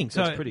here's the thing.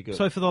 That's pretty good.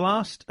 So for the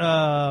last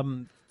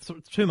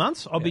 2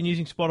 months, I've been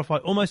using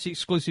Spotify almost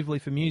exclusively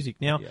for music.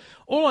 Now,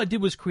 all I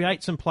did was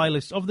create some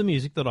playlists of the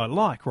music that I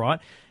like, right?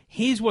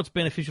 Here's what's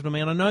beneficial to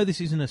me, and I know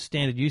this isn't a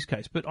standard use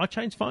case, but I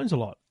change phones a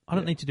lot. I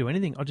don't need to do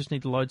anything. I just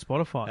need to load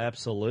Spotify.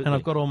 Absolutely. And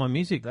I've got all my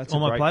music, That's all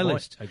my Point.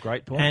 playlist. A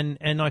great point.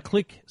 And I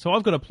click. So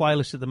I've got a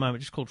playlist at the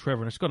moment just called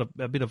Trevor, and it's got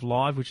a bit of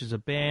Live, which is a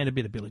band, a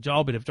bit of Billy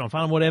Joel, a bit of John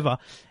Farnham, whatever,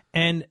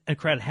 and a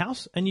crowded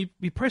house. And you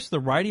press the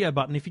radio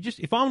button.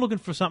 If I'm looking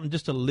for something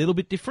just a little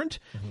bit different,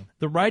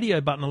 the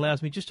radio button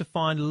allows me just to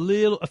find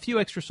a few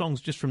extra songs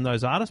just from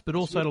those artists, but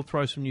also it'll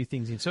throw some new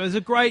things in. So there's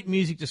a great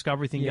music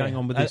discovery thing going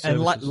on with this. And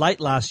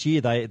late last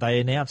year, they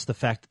announced the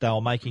fact that they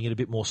were making it a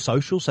bit more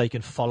social, so you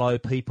can follow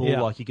people.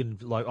 Yeah. Like you can,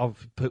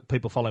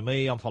 people follow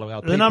me, I'm following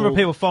other people. The number of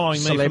people following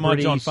me for my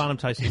John celebrities. Farnham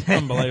taste is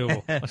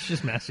unbelievable. It's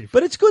just massive.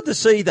 But it's good to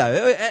see,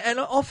 though. And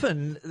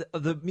often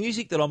the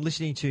music that I'm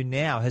listening to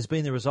now has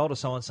been the result of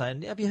someone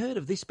saying, have you heard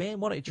of this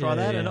band? Why don't you try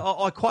that? Yeah. And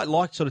I quite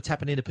like sort of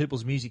tapping into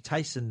people's music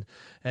tastes. And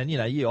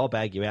I'll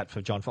bag you out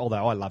for John,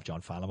 although I love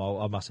John Farnham.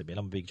 I must admit,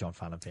 I'm a big John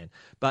Farnham fan.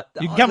 But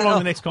You can come along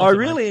the next concert. I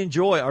really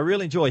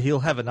enjoy. He'll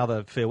have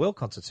another farewell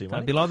concert soon.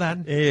 Don't be like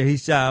that. Yeah,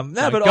 he's but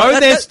go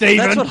there,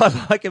 Stephen. That's what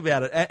I like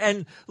about it.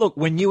 And look,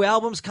 when new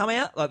albums come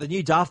out, like the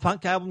new Daft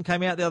Punk album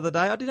came out the other day,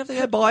 I didn't have to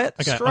go buy it.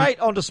 Okay, Straight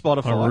onto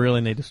Spotify. I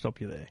really need to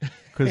stop you there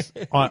because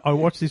I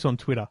watched this on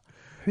Twitter.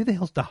 Who the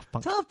hell's Daft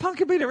Punk? Daft Punk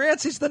have been around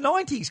since the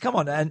 90s. Come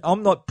on, and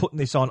I'm not putting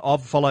this on.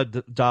 I've followed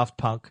the Daft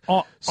Punk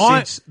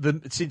since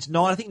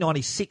I think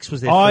 96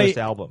 was their first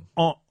album.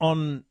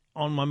 On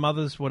my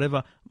mother's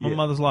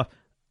mother's life.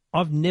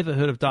 I've never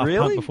heard of Daft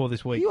Punk before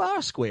this week. You are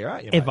a square,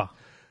 aren't you? Ever.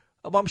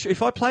 I'm sure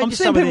if I played I'm you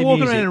seeing some of people their walking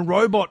music, around in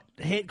robot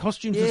head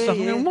costumes and stuff.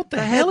 I'm going, what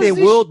the hell is is their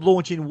this? world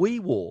launch in Wee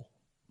War.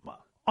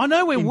 I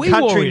know where in Wee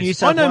country War New is.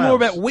 South I know more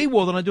Wales. about Wee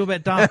War than I do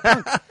about Daft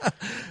Punk.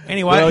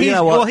 Anyway,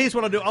 here's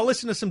what I do. I'll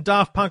listen to some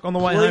Daft Punk on the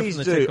way home from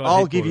the do. Tech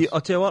I'll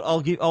tell you what.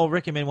 I'll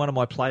recommend one of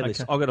my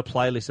playlists. Okay. I've got a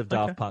playlist of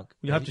Daft Punk.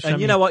 You'll have to show and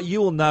me. you know what?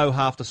 You will know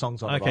half the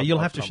songs on it. Okay, you'll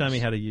have to show me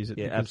how to use it.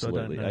 Yeah, because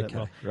absolutely. I don't know that Okay.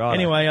 well. Right.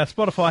 Anyway,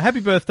 Spotify, happy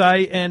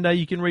birthday, and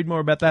you can read more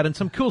about that and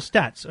some cool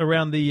stats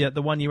around the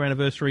 1 year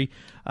anniversary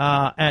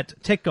at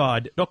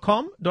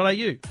techguide.com.au.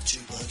 Two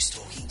Blokes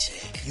Talking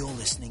Tech. You're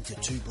listening to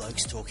Two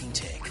Blokes Talking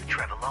Tech with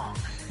Trevor Long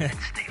and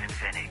Stephen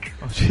Fennick.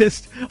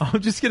 I'm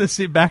just going to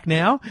sit back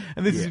now,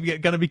 and this is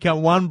going to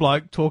become one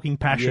bloke talking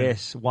passion.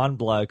 Yes, one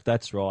bloke.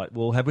 That's right.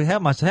 Well, how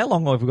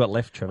long have we got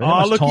left, Trevor?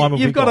 How much time have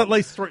you've we got at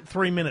least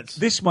 3 minutes.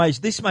 This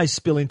may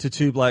spill into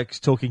Two Blokes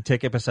Talking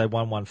Tech episode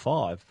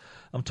 115.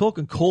 I'm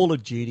talking Call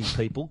of Duty,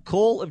 people.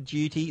 Call of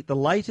Duty, the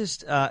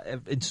latest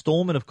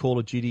installment of Call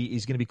of Duty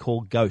is going to be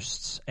called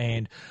Ghosts.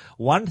 And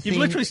one thing...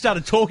 You've literally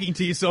started talking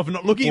to yourself and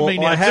not looking at me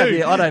now, I have, too.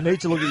 Yeah, I don't need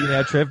to look at you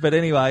now, Trev. But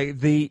anyway,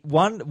 the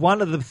one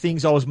of the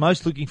things I was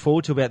most looking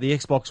forward to about the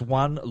Xbox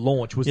One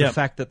launch was the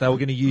fact that they were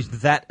going to use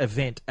that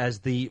event as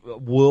the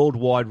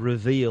worldwide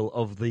reveal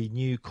of the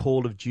new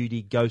Call of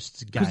Duty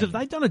Ghosts game. Because have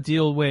they done a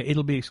deal where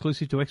it'll be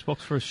exclusive to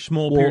Xbox for a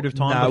small period of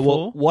time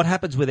before? What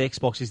happens with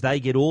Xbox is they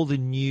get all the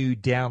new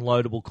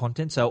downloadable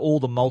content, so all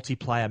the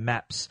multiplayer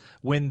maps.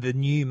 When the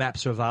new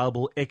maps are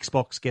available,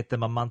 Xbox get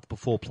them a month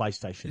before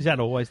PlayStation. Is that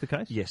always the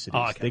case? Yes, it is.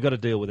 Okay. They've got to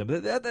deal with them.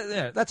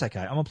 But that's okay.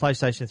 I'm a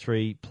PlayStation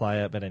 3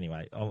 player, but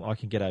anyway, I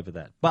can get over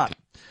that. But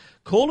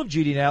Call of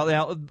Duty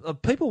now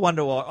people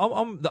wonder why.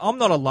 I'm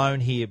not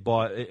alone here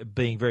by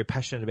being very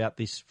passionate about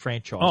this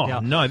franchise. Oh, now,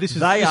 no, this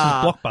is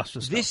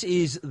blockbuster stuff. This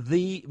is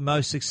the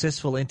most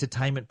successful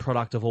entertainment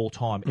product of all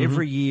time.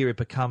 Every year it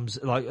becomes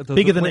like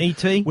bigger than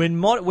E.T. When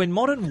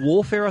Modern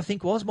Warfare, I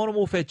think Modern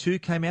Warfare 2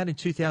 came out in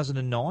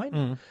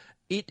 2009.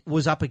 It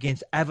was up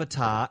against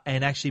Avatar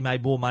and actually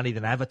made more money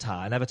than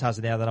Avatar. And Avatar's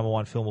now the number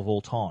one film of all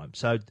time.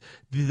 So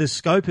the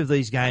scope of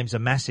these games are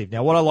massive.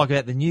 Now, what I like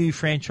about the new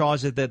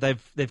franchise is that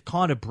they've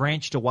kind of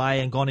branched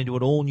away and gone into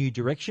an all new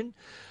direction.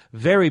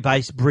 Very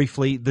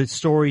briefly, the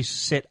story's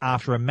set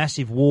after a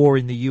massive war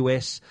in the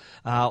US.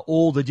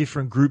 All the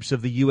different groups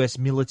of the US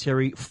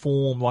military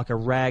form like a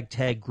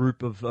ragtag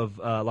group of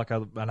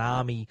an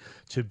army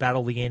to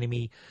battle the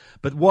enemy.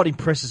 But what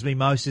impresses me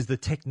most is the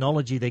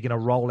technology they're going to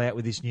roll out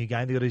with this new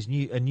game. They've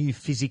got a new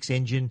physics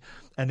engine,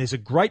 and there's a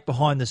great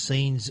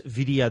behind-the-scenes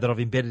video that I've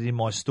embedded in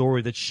my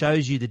story that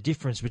shows you the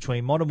difference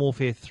between Modern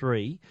Warfare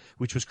 3,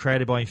 which was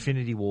created by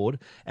Infinity Ward,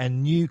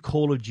 and new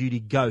Call of Duty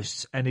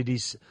Ghosts, and it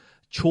is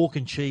chalk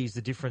and cheese,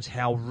 the difference,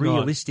 how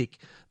realistic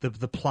the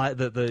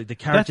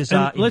characters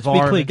are. Let's be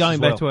clear, going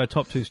back to our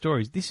top two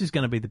stories, this is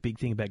going to be the big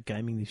thing about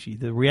gaming this year.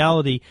 The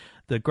reality,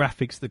 the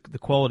graphics, the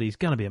quality is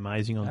going to be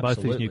amazing on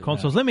both these new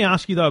consoles. Let me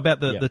ask you, though,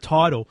 about the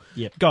title,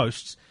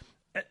 Ghosts.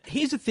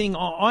 Here's the thing.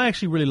 I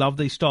actually really love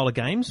these style of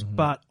games,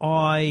 but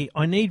I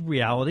need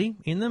reality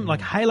in them.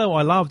 Like Halo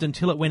I loved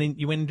until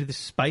you went into this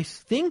space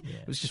thing.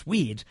 It was just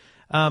weird.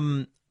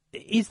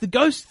 Is the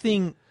Ghost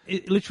thing...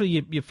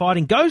 literally, you're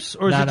fighting ghosts,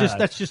 or is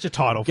that's just a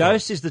title?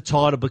 Ghost is the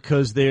title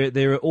because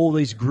there are all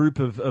these group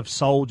of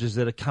soldiers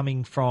that are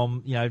coming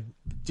from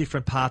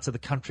different parts of the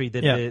country.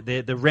 That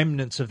they're the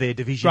remnants of their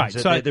divisions. Right,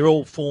 so they're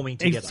all forming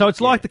together. So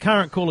it's like the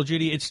current Call of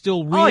Duty. It's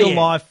still real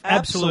life.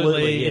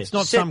 Absolutely. It's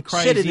not some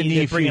crazy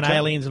they're bringing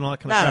aliens and all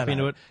that kind of crap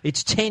into it.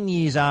 It's 10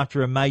 years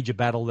after a major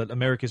battle that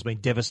America's been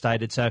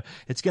devastated. So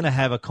it's going to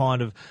have a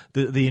kind of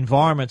the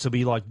environments will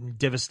be like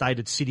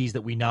devastated cities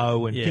that we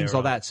know and things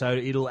like that. So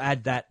it'll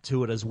add that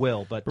to it as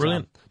well. But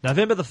brilliant.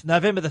 November the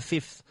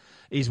 5th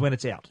is when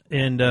it's out.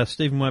 And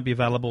Stephen won't be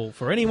available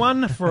for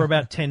anyone for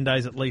about 10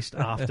 days at least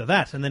after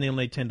that. And then he'll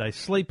need 10 days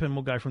sleep and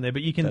we'll go from there.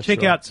 But you can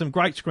check out some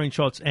great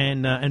screenshots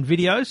and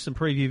videos, some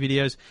preview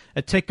videos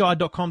at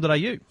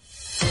techguide.com.au.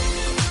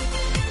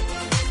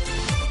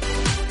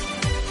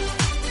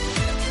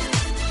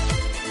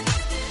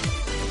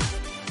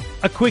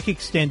 A quick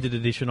extended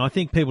edition. I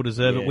think people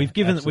deserve it. We've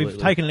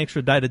taken an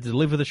extra day to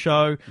deliver the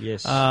show.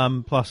 Yes.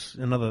 Plus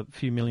another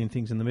few million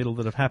things in the middle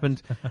that have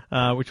happened,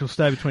 which will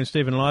stay between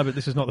Stephen and I. But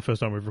this is not the first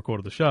time we've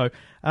recorded the show.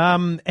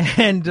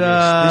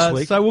 This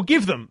week. So we'll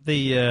give them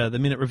the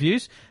minute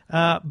reviews.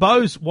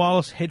 BOSE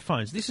wireless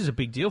headphones. This is a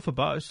big deal for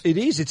BOSE. It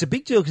is. It's a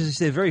big deal because it's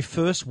their very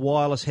first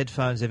wireless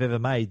headphones they've ever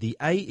made, the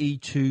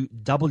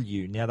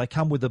AE2W. Now, they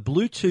come with a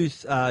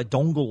Bluetooth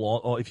dongle,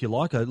 or if you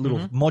like, a little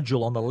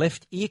module on the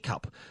left ear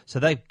cup. So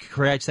they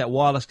creates that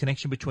wireless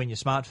connection between your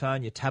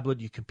smartphone, your tablet,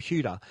 your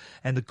computer.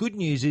 And the good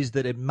news is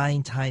that it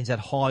maintains that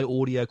high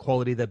audio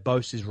quality that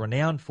BOSE is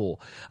renowned for.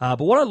 But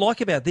what I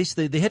like about this,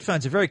 the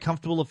headphones are very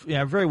comfortable,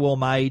 very well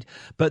made,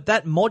 but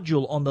that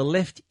module on the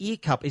left ear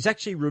cup is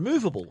actually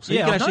removable. So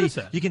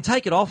you can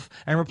take it off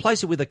and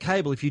replace it with a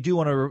cable if you do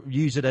want to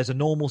use it as a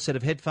normal set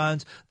of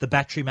headphones. The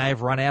battery may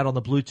have run out on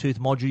the Bluetooth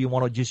module. You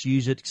want to just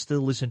use it, still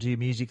listen to your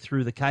music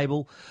through the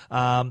cable.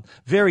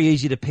 Very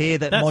easy to pair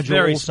that module. That's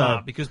very also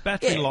smart because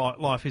battery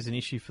life is an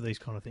issue for these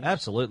kind of things.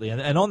 Absolutely.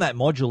 And on that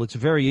module, it's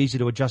very easy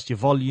to adjust your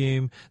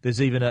volume.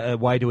 There's even a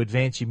way to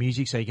advance your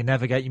music so you can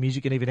navigate your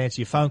music and even answer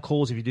your phone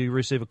calls if you do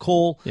receive a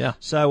call. Yeah.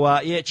 So,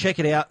 check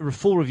it out.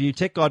 Full review,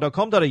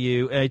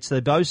 techguide.com.au. It's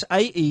the BOSE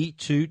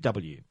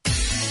AE2W.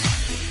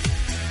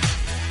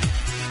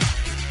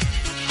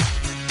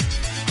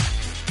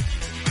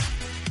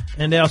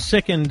 And our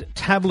second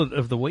tablet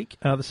of the week,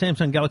 the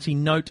Samsung Galaxy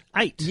Note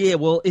 8. Yeah,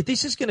 well,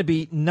 this is going to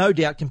be no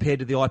doubt compared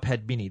to the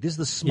iPad mini. This is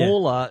the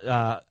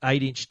smaller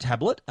 8-inch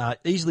tablet,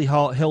 easily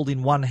held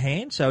in one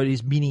hand, so it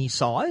is mini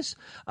size.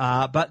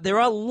 But there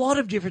are a lot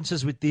of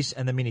differences with this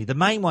and the mini. The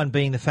main one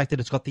being the fact that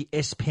it's got the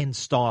S Pen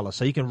stylus.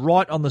 So you can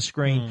write on the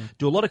screen,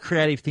 do a lot of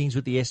creative things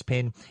with the S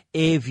Pen,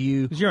 Air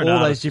View, all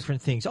those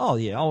different things. Oh,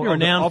 yeah. You're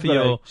renowned for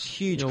your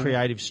huge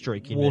creative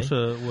streak in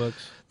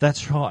Waterworks.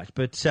 That's right.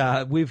 But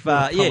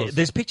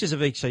there's pictures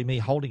of actually me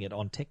holding it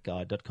on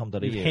techguide.com.au.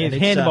 You've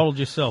hand-bottled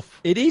yourself.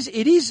 It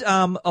is.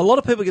 A lot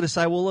of people are going to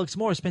say, well, look, it's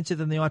more expensive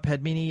than the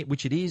iPad mini,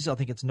 which it is. I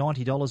think it's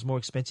 $90 more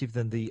expensive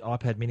than the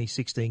iPad mini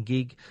 16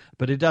 gig,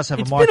 but it does have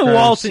a micro SIM. It's been a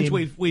while since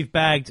we've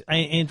bagged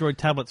Android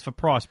tablets for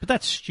price, but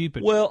that's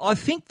stupid. Well, I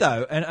think,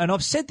 though, and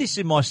I've said this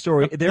in my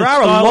story, there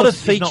are a lot of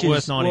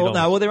features. Not worth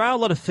 $90. There are a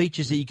lot of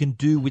features that you can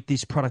do with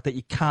this product that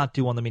you can't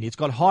do on the mini. It's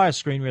got higher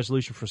screen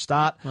resolution for a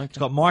start. Okay. It's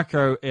got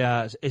micro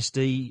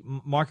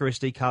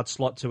SD card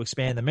slot to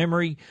expand the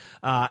memory,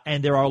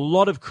 and there are a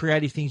lot of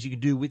creative things you can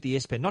do with the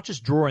S Pen. Not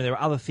just drawing, there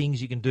are other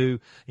things you can do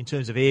in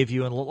terms of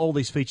AirView and all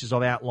these features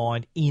I've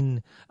outlined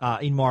in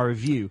my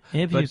review.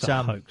 AirView's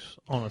a hoax,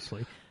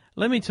 honestly.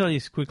 Let me tell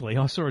you quickly.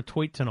 I saw a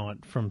tweet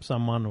tonight from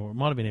someone, or it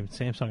might have been even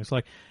Samsung. It's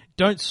like,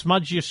 don't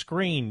smudge your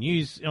screen.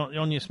 Use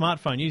on your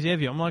smartphone. Use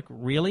AirView. I'm like,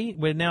 really?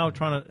 We're now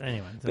trying to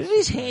anyway. But it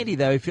is handy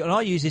though. And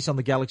I use this on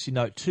the Galaxy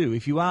Note 2.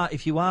 If you are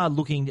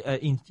looking,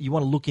 you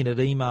want to look in at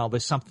email.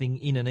 There's something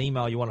in an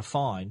email you want to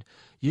find.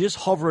 You just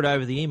hover it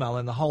over the email,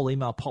 and the whole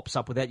email pops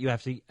up without you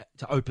have to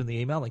open the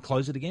email and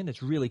close it again.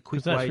 It's really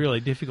quick. Because that's really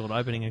difficult,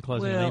 opening and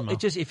closing an email.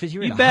 If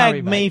you're in you a bagged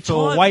hurry, me mate,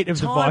 for weight of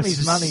time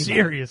devices. Is money,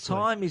 seriously,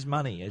 time is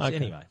money. Okay.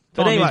 Anyway.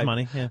 But anyway, is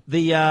money.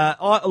 Yeah.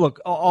 I've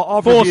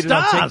 4 reviewed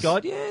stars. it on Tech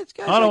Guide. Yeah, it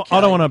goes okay.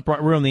 I don't want to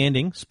ruin the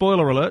ending.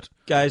 Spoiler alert.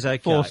 Goes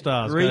okay. 4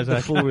 stars. Read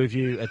the full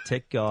review at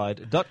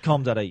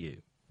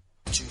techguide.com.au.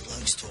 Two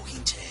Blokes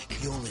Talking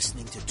Tech. You're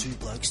listening to Two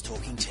Blokes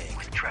Talking Tech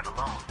with Trevor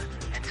Long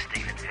and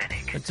Stephen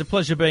Fennick. It's a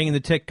pleasure being in the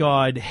Tech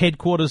Guide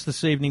headquarters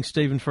this evening,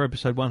 Stephen, for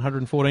episode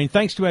 114.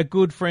 Thanks to our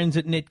good friends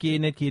at Netgear,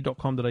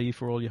 netgear.com.au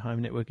for all your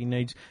home networking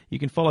needs. You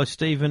can follow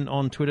Stephen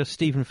on Twitter,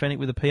 Stephen Fennick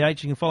with a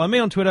PH. You can follow me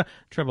on Twitter,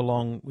 Trevor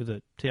Long with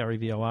a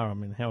TREVOR. I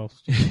mean, how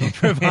else do you spell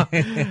Trevor?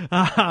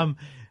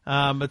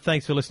 But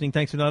thanks for listening.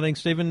 Thanks for noting,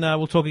 Stephen.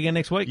 We'll talk again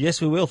next week.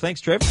 Yes, we will.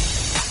 Thanks, Trev.